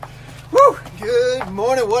Good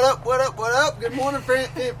morning. What up? What up? What up? Good morning, friends.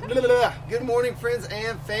 Good morning, friends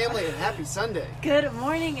and family, and happy Sunday. Good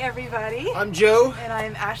morning, everybody. I'm Joe. And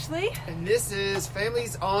I'm Ashley. And this is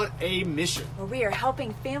Families on a Mission, where we are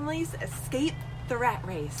helping families escape the rat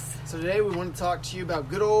race. So today we want to talk to you about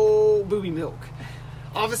good old booby milk.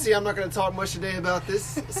 Obviously, I'm not going to talk much today about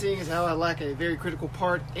this, seeing as how I lack a very critical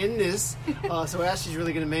part in this. So Ashley's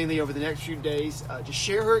really going to mainly, over the next few days, just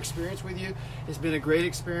share her experience with you. It's been a great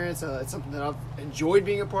experience. It's something that I've enjoyed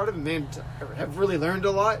being a part of, and man, have really learned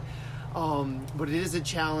a lot. But it is a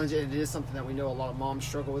challenge, and it is something that we know a lot of moms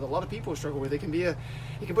struggle with. A lot of people struggle with. It can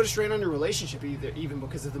put a strain on your relationship, even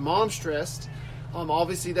because if the mom's stressed,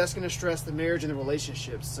 obviously that's going to stress the marriage and the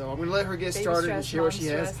relationships. So I'm going to let her get started and share what she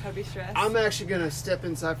has. I'm actually going to step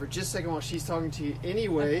inside for just a second while she's talking to you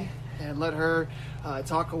anyway, and let her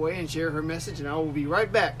talk away and share her message, and I will be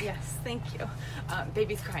right back. Yes, thank you.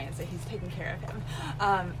 Baby's crying, so he's taking care of him.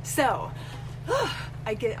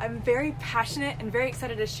 I'm very passionate and very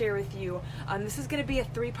excited to share with you. This is going to be a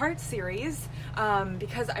 3-part series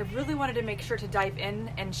because I really wanted to make sure to dive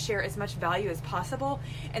in and share as much value as possible.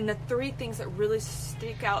 And the 3 things that really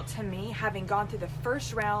stick out to me, having gone through the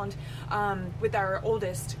first round with our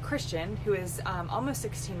oldest, Christian, who is almost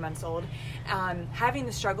 16 months old, having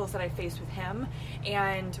the struggles that I faced with him,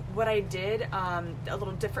 and what I did a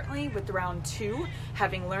little differently with round 2,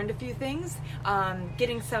 having learned a few things,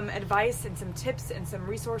 getting some advice and some tips and some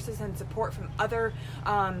resources and support from other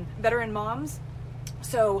veteran moms.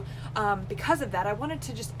 So because of that, I wanted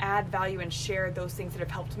to just add value and share those things that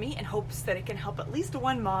have helped me, in hopes that it can help at least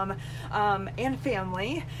one mom and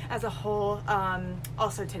family as a whole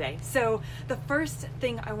also today. So the first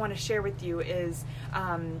thing I want to share with you is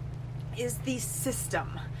the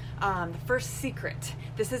system. The first secret.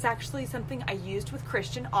 This is actually something I used with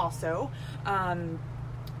Christian also,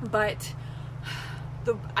 but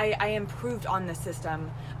I improved on the system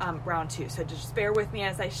round 2. So just bear with me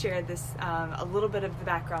as I share this, a little bit of the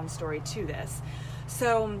background story to this.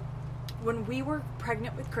 So when we were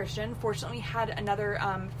pregnant with Christian, fortunately we had another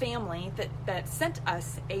family that sent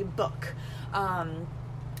us a book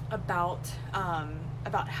about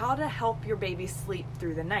how to help your baby sleep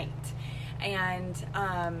through the night. And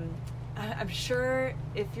I'm sure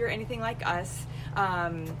if you're anything like us,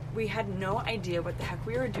 we had no idea what the heck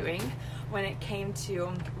we were doing when it came to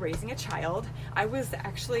raising a child. I was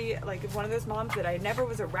actually like one of those moms that I never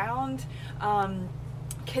was around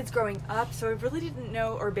kids growing up, so I really didn't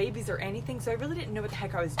know, or babies or anything, so I really didn't know what the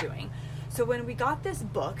heck I was doing. So when we got this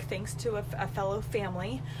book, thanks to a fellow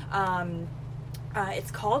family,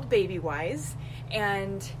 it's called Baby Wise,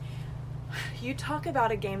 and you talk about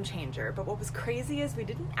a game changer, but what was crazy is we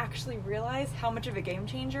didn't actually realize how much of a game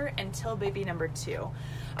changer until baby number 2.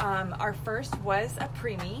 Our first was a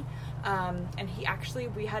preemie, and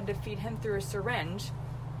we had to feed him through a syringe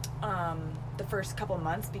the first couple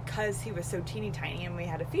months because he was so teeny tiny and we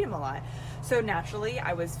had to feed him a lot. So naturally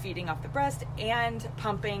I was feeding off the breast and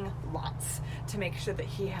pumping lots to make sure that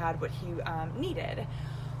he had what he needed.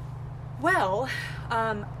 Well,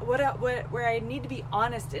 where I need to be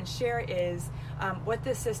honest and share is what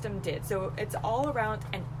this system did. So it's all around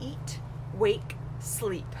an eat, wake,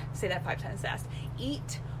 sleep. Say that 5 times fast.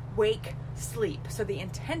 Eat, wake, sleep. So the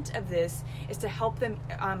intent of this is to help them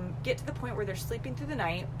get to the point where they're sleeping through the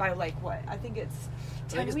night by I think it's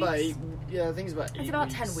 10 weeks. I think it's about 8 It's about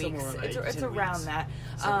weeks, 10 weeks. It's around weeks. that.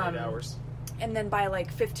 7 hours. And then by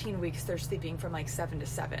 15 weeks, they're sleeping from 7 to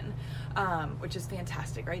 7, which is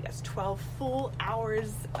fantastic, right? That's 12 full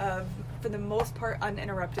hours of, for the most part,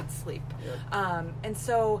 uninterrupted sleep. Yep. And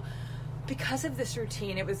so because of this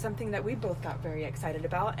routine, it was something that we both got very excited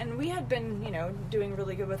about. And we had been, doing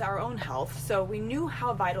really good with our own health. So we knew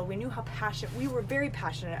how vital, we knew how passionate, we were very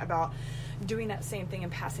passionate about doing that same thing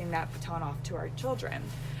and passing that baton off to our children.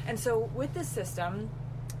 And so with this system,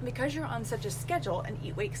 because you're on such a schedule, an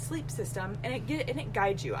eat, wake, sleep system, and it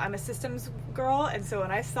guides you. I'm a systems girl, and so when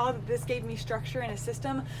I saw that this gave me structure and a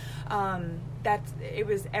system, it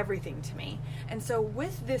was everything to me. And so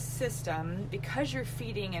with this system, because you're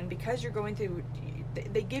feeding and because you're going through,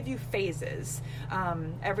 they give you phases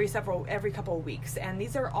every couple of weeks, and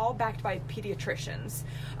these are all backed by pediatricians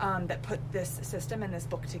that put this system and this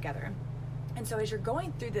book together. And so as you're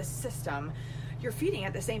going through this system, you're feeding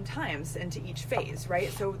at the same times into each phase,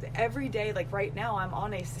 right? So every day, right now, I'm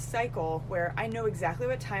on a cycle where I know exactly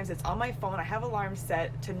what times. It's on my phone. I have alarms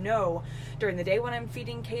set to know during the day when I'm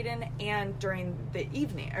feeding Caden and during the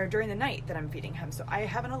evening or during the night that I'm feeding him. So I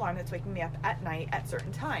have an alarm that's waking me up at night at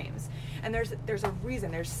certain times. And there's a reason.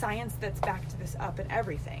 There's science that's backed this up and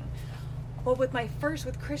everything. Well,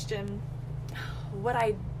 with Christian, what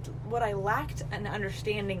I lacked an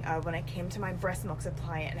understanding of when it came to my breast milk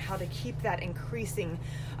supply and how to keep that increasing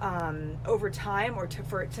over time, or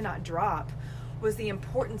for it to not drop, was the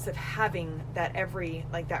importance of having that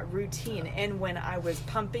that routine in when I was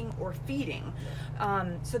pumping or feeding.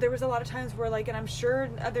 So there was a lot of times where, like, and I'm sure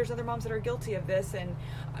there's other moms that are guilty of this, and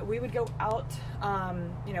we would go out,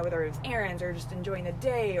 whether it was errands or just enjoying the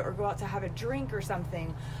day, or go out to have a drink or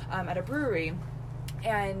something at a brewery.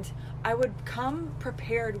 And I would come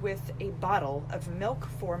prepared with a bottle of milk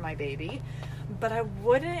for my baby, but I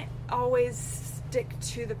wouldn't always stick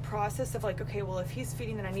to the process of, like, okay, well, if he's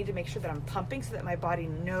feeding, then I need to make sure that I'm pumping so that my body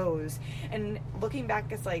knows. And looking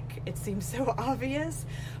back, it's like, it seems so obvious,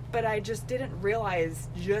 but I just didn't realize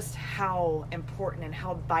just how important and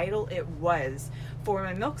how vital it was for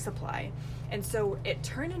my milk supply. And so it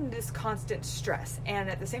turned into this constant stress. And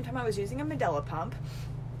at the same time, I was using a Medela pump.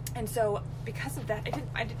 And so because of that,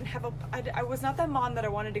 I was not that mom that I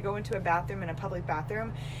wanted to go into a bathroom, in a public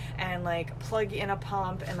bathroom, and like plug in a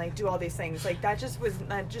pump and like do all these things. Like that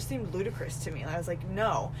just seemed ludicrous to me. And I was like,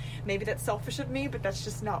 no, maybe that's selfish of me, but that's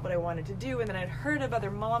just not what I wanted to do. And then I'd heard of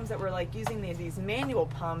other moms that were like using these manual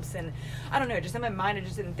pumps, and I don't know, just in my mind, I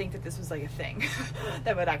just didn't think that this was like a thing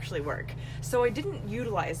that would actually work. So I didn't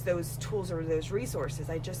utilize those tools or those resources.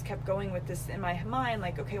 I just kept going with this in my mind,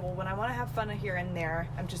 like, okay, well, when I want to have fun here and there,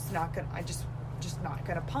 I'm just not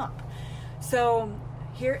gonna pump. So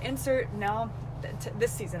here, insert now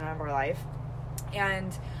this season of our life,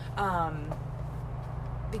 and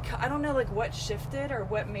because I don't know, like, what shifted or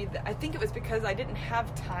what made I think it was because I didn't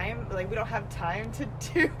have time. Like, we don't have time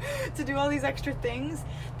to do all these extra things,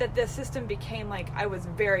 that the system became like I was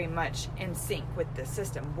very much in sync with the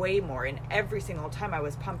system, way more in every single time I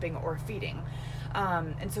was pumping or feeding.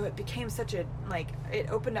 And so it became such a, like, it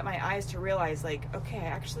opened up my eyes to realize, like, okay, I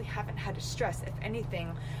actually haven't had to stress. If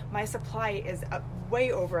anything, my supply is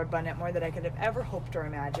way over abundant, more than I could have ever hoped or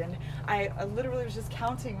imagined. I literally was just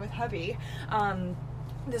counting with hubby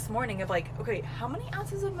this morning of, like, okay, how many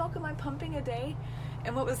ounces of milk am I pumping a day?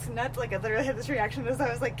 And what was nuts, like, I literally had this reaction as I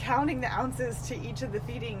was, like, counting the ounces to each of the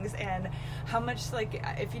feedings, and how much, like,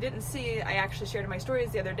 if you didn't see, I actually shared in my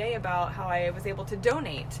stories the other day about how I was able to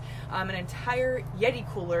donate an entire Yeti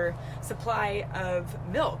cooler supply of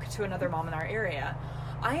milk to another mom in our area.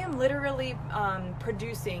 I am literally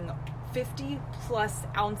producing 50 plus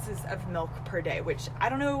ounces of milk per day, which I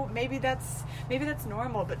don't know, maybe that's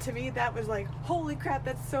normal, but to me that was like, holy crap,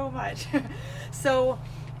 that's so much. So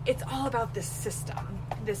it's all about this system,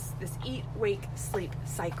 this eat, wake, sleep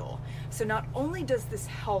cycle. So not only does this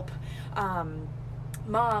help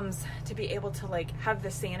moms to be able to, like, have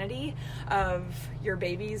the sanity of your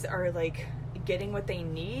babies are, like, getting what they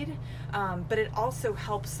need, but it also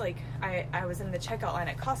helps, like, I was in the checkout line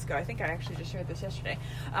at Costco, I think I actually just shared this yesterday,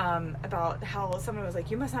 about how someone was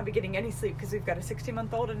like, you must not be getting any sleep because we've got a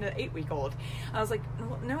 16-month-old and an 8-week-old. I was like,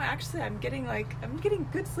 no, actually I'm getting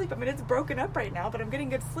good sleep. I mean, it's broken up right now, but I'm getting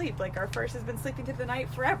good sleep. Like, our first has been sleeping through the night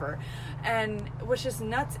forever. And what's just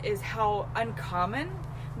nuts is how uncommon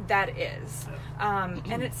that is,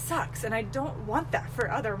 and it sucks, and I don't want that for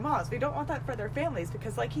other moms. We don't want that for their families,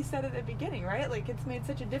 because, like he said at the beginning, right, like, it's made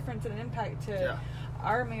such a difference and an impact to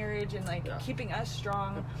our marriage, and, like, keeping us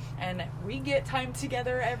strong. And we get time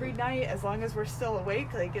together every night as long as we're still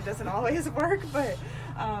awake. Like, it doesn't always work, but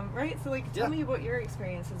right, so, like, tell me what your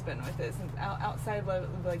experience has been with this, and outside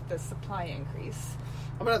of, like, the supply increase.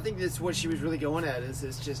 I mean, I think that's what she was really going at, is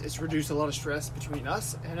it's reduced a lot of stress between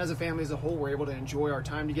us, and as a family as a whole, we're able to enjoy our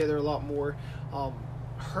time together a lot more.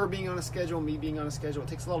 Her being on a schedule, me being on a schedule, it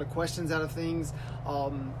takes a lot of questions out of things.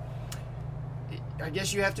 I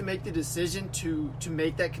guess you have to make the decision to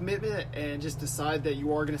make that commitment and just decide that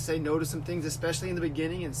you are going to say no to some things, especially in the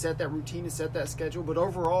beginning, and set that routine and set that schedule. But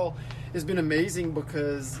overall, it's been amazing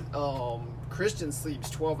because Christian sleeps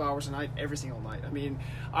 12 hours a night every single night. I mean,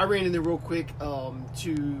 I ran in there real quick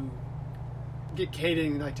to get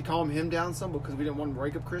Caden, like, to calm him down some, because we didn't want to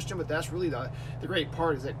break up Christian. But that's really the great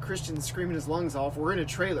part, is that Christian's screaming his lungs off. We're in a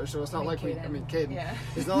trailer, so it's not like Caden. Yeah.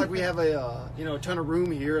 It's not like we have a ton of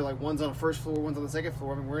room here. Like, one's on the first floor, one's on the second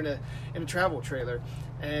floor. I mean, we're in a travel trailer,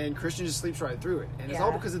 and Christian just sleeps right through it. And it's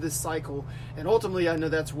all because of this cycle. And ultimately, I know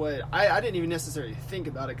that's what I didn't even necessarily think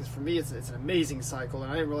about it, because for me it's an amazing cycle,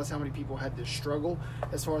 and I didn't realize how many people had this struggle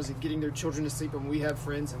as far as getting their children to sleep. And we have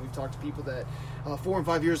friends, and we've talked to people that 4 and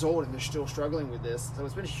 5 years old, and they're still struggling with this. So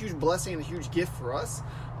it's been a huge blessing and a huge gift for us.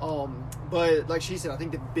 But like she said, I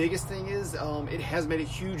think the biggest thing is it has made a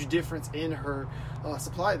huge difference in her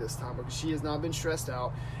supply this time, because she has not been stressed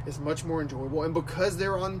out. It's much more enjoyable, and because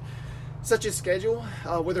they're on such a schedule,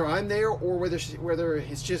 whether I'm there or whether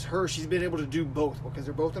it's just her, she's been able to do both, because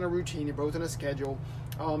they're both in a routine, they're both in a schedule.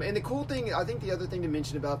 And the cool thing, I think the other thing to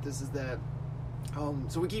mention about this is that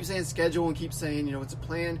so we keep saying schedule and keep saying, it's a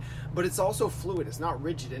plan, but it's also fluid. It's not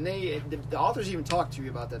rigid. And the authors even talk to you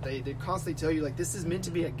about that. They constantly tell you, like, this is meant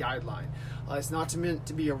to be a guideline. It's not meant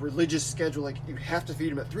to be a religious schedule. Like, you have to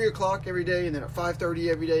feed them at 3 o'clock every day and then at 5:30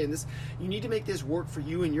 every day. And you need to make this work for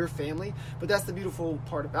you and your family. But that's the beautiful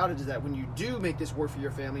part about it, is that when you do make this work for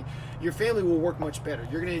your family will work much better.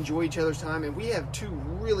 You're going to enjoy each other's time. And we have 2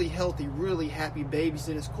 really healthy, really happy babies.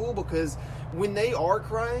 And it's cool because when they are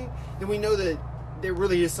crying, then we know that there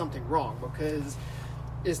really is something wrong, because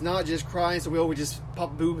it's not just crying, so we just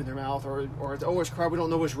pop a boob in their mouth, or it's always cry. We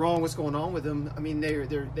don't know what's wrong, what's going on with them. I mean,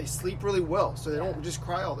 they sleep really well, so they don't just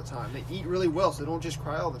cry all the time. They eat really well, so they don't just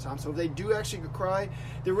cry all the time. So if they do actually cry,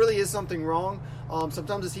 there really is something wrong.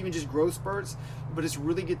 Sometimes it's even just growth spurts, but it's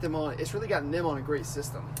really gotten them on a great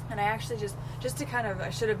system. And I actually just to kind of,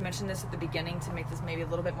 I should have mentioned this at the beginning to make this maybe a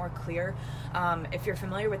little bit more clear. If you're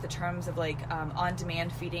familiar with the terms of like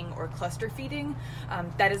on-demand feeding or cluster feeding,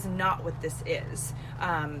 that is not what this is.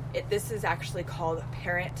 This is actually called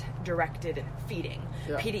parent-directed feeding,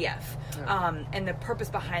 PDF. Yeah. And the purpose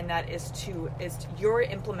behind that is you're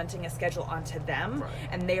implementing a schedule onto them, right,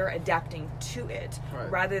 and they are adapting to it,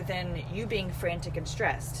 right, rather than you being frantic and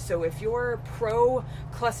stressed. So if you're pro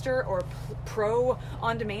cluster or pro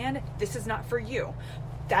on demand, this is not for you.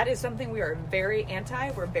 That is something we are very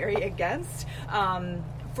anti, we're very against,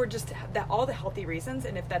 for just all the healthy reasons.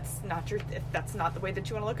 And if that's not the way that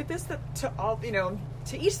you want to look at this,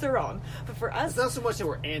 to each their own. But for us, it's not so much that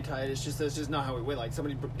we're anti it, it's just not how we win. Like,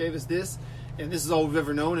 somebody gave us this, and this is all we've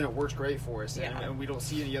ever known, and it works great for us. Yeah. And we don't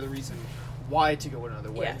see any other reason why to go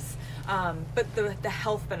another way. Yes. But the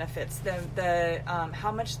health benefits, the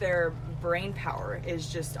how much their brain power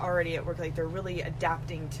is just already at work, like they're really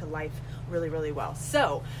adapting to life really, really well.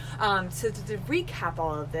 So to recap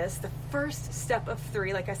all of this, the first step of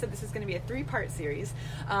 3, like I said, this is going to be a 3-part series.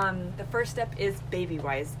 The first step is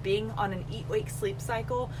BabyWise, being on an eat, wake, sleep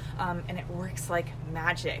cycle, and it works like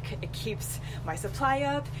magic. It keeps my supply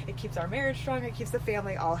up, it keeps our marriage strong, it keeps the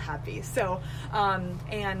family all happy. So,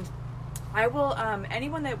 and I will,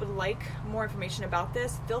 anyone that would like more information about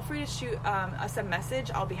this, feel free to shoot us a message.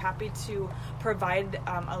 I'll be happy to provide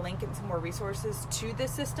a link and some more resources to this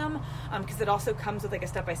system, because it also comes with like a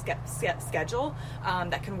step-by-step schedule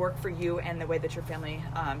that can work for you and the way that your family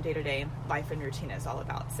day-to-day life and routine is all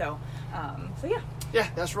about. So yeah. Yeah,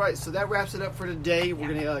 that's right. So that wraps it up for today. We're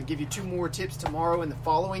going to give you 2 more tips tomorrow and the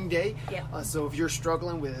following day. Yeah. So if you're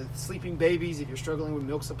struggling with sleeping babies, if you're struggling with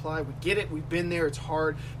milk supply, we get it. We've been there. It's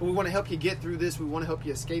hard. But we want to help you get through this. We want to help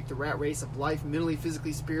you escape the rat race of life, mentally,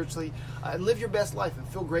 physically, spiritually, and live your best life and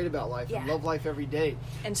feel great about life and love life every day.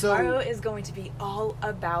 And tomorrow is going to be all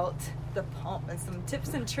about the pump and some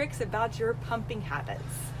tips and tricks about your pumping habits.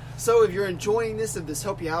 So if you're enjoying this, if this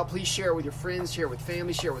helped you out, please share it with your friends, share it with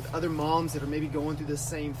family, share it with other moms that are maybe going through the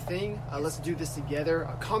same thing. Let's do this together.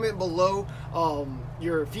 Comment below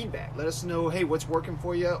your feedback. Let us know, hey, what's working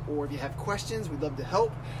for you, or if you have questions, we'd love to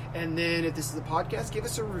help. And then if this is a podcast, give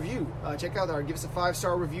us a review. Check out give us a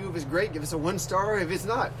 5-star review if it's great. Give us a 1-star if it's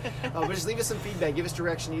not. But just leave us some feedback. Give us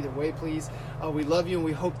direction either way, please. We love you, and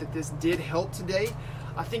we hope that this did help today.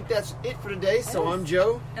 I think that's it for today. So I'm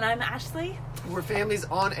Joe. And I'm Ashley. We're Families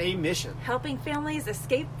on a Mission. Helping families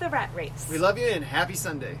escape the rat race. We love you, and happy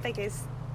Sunday. Thank you.